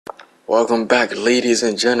Welcome back, ladies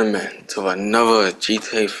and gentlemen, to another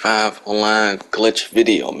GTA 5 online glitch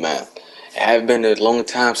video, man. It has been a long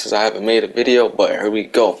time since I haven't made a video, but here we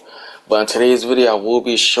go. But in today's video, I will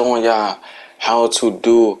be showing y'all how to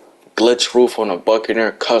do glitch roof on a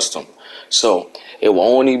Buccaneer custom. So it will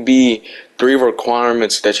only be 3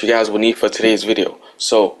 requirements that you guys will need for today's video.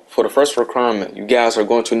 So for the first requirement, you guys are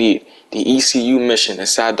going to need the ECU mission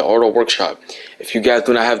inside the auto workshop. If you guys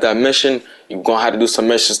do not have that mission, you're going to have to do some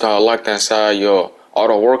missions to unlock that inside your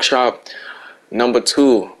auto workshop. Number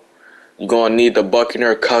 2, you're going to need the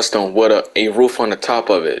Buccaneer custom with a roof on the top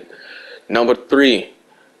of it. Number 3,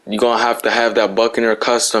 you're going to have that Buccaneer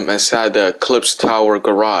custom inside the Eclipse Tower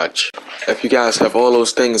garage. If you guys have all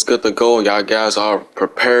those things good to go, y'all guys are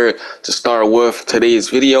prepared to start with today's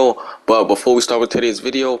video. But before we start with today's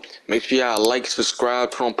video, make sure y'all like,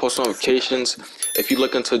 subscribe, turn on post notifications. If you're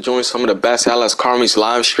looking to join some of the best Atlas Carmi's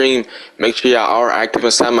live stream, make sure y'all are active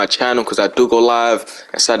inside my channel, because I do go live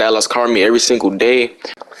inside Atlas Carmi every single day.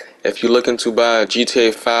 If you're looking to buy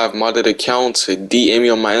GTA 5 modded accounts, DM me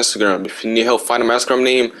on my Instagram. If you need help finding my Instagram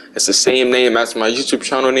name, it's the same name as my YouTube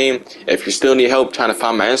channel name. If you still need help trying to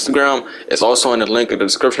find my Instagram, it's also in the link in the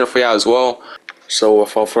description for y'all as well. So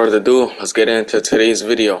without further ado, let's get into today's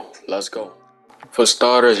video. Let's go. For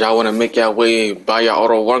starters, y'all want to make your way by your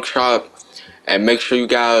auto workshop. And make sure you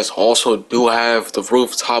guys also do have the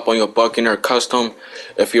rooftop on your Buccaneer custom.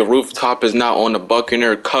 If your rooftop is not on the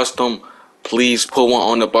Buccaneer custom, please put one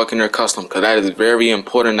on the Buccaneer custom, because that is very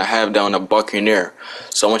important to have down the Buccaneer.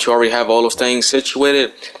 So once you already have all those things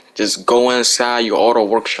situated, just go inside your auto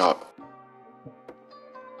workshop.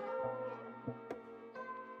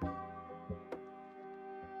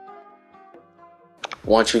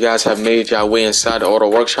 Once you guys have made your way inside the auto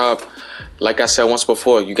workshop, like I said once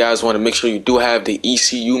before, you guys want to make sure you do have the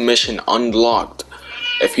ECU mission unlocked.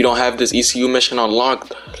 If you don't have this ECU mission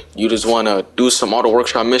unlocked, you just want to do some auto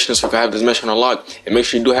workshop missions. So if you have this mission unlocked, and make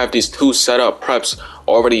sure you do have these 2 setup preps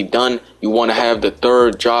already done, you want to have the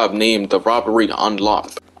 3rd job named the robbery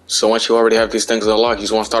unlocked. So once you already have these things unlocked, you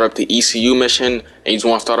just want to start up the ECU mission, and you just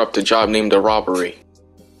want to start up the job named the robbery.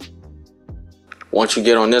 Once you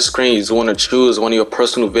get on this screen, you just want to choose one of your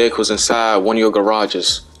personal vehicles inside one of your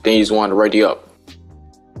garages. Then you just want to ready up.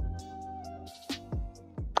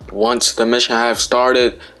 Once the mission have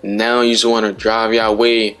started, now you just want to drive your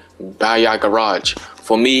way by your garage.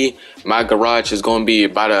 For me, my garage is going to be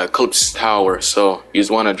by the Eclipse Tower, so you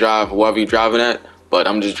just want to drive wherever you're driving at, but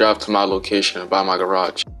I'm just driving to my location by my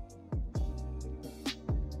garage.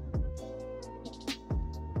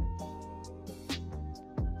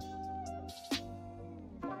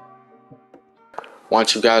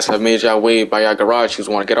 Once you guys have made your way by your garage, you just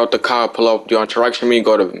want to get out the car, pull up your interaction menu,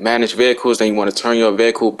 go to manage vehicles, then you want to turn your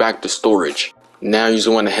vehicle back to storage. Now you just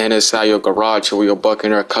want to head inside your garage where your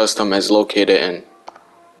Buccaneer custom is located in.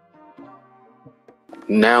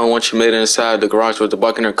 Now once you made it inside the garage with the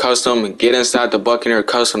Buccaneer custom, get inside the Buccaneer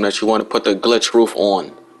custom that you want to put the glitch roof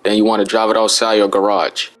on. Then you want to drive it outside your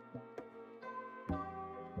garage.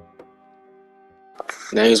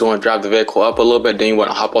 Then you just want to drive the vehicle up a little bit, then you want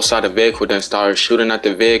to hop outside the vehicle, then start shooting at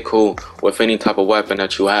the vehicle with any type of weapon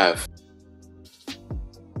that you have.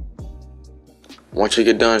 Once you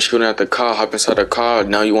get done shooting at the car, hop inside the car.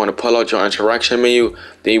 Now you want to pull out your interaction menu,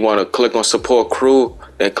 then you want to click on support crew,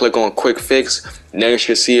 then click on quick fix. Then you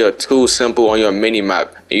should see a 2 symbol on your mini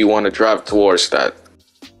map, and you want to drive towards that.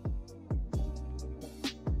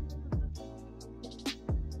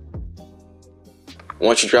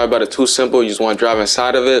 Once you drive by the 2 symbol, you just want to drive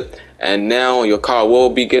inside of it, and now your car will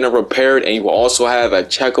be getting repaired, and you will also have a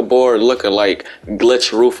checkerboard looking like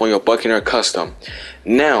glitch roof on your Buccaneer custom.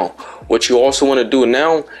 Now, what you also want to do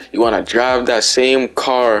now, you want to drive that same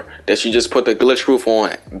car that you just put the glitch roof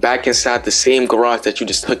on back inside the same garage that you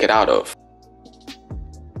just took it out of.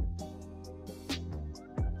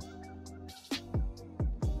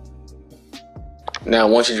 Now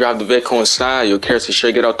once you drive the vehicle inside, your character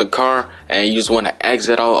should get out the car, and you just want to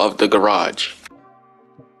exit out of the garage.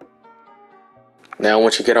 Now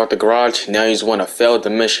once you get out the garage, now you just want to fail the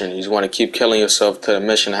mission. You just want to keep killing yourself till the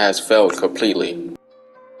mission has failed completely.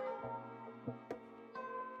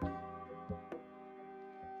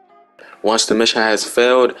 Once the mission has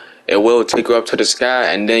failed, it will take you up to the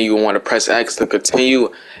sky, and then you want to press X to continue,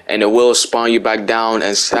 and it will spawn you back down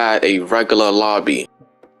inside a regular lobby.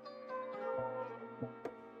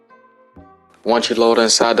 Once you load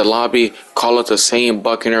inside the lobby, call it the same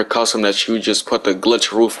Buccaneer custom that you just put the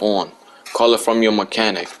glitch roof on. Call it from your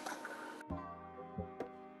mechanic.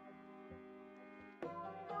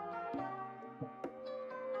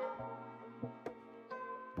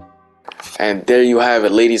 And there you have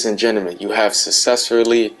it, ladies and gentlemen. You have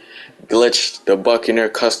successfully glitched the Buccaneer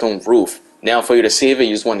custom roof. Now for you to save it,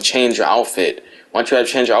 you just want to change your outfit. Once you have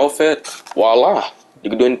changed your outfit, voila, you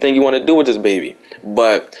can do anything you want to do with this baby.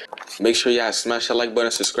 But make sure you guys smash that like button,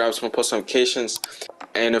 subscribe to my post notifications.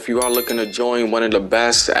 And if you are looking to join one of the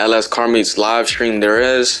best LS Car Meets live stream there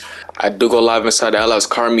is, I do go live inside the LS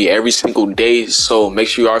Car Meet every single day. So make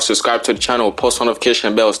sure you are subscribed to the channel, post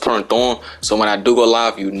notification bell is turned on. So when I do go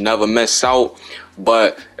live, you never miss out.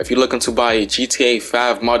 But if you're looking to buy a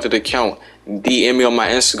GTA5 modded account, DM me on my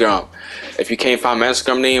Instagram. If you can't find my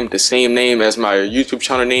Instagram name, the same name as my YouTube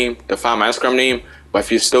channel name, to find my Instagram name. But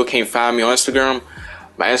if you still can't find me on Instagram,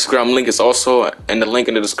 my Instagram link is also in the link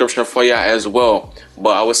in the description for y'all as well.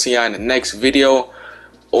 But I will see y'all in the next video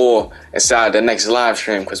or inside the next live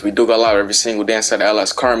stream, because we do go live every single day inside the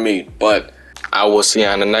LS Car Meet. But I will see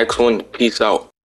y'all in the next one. Peace out.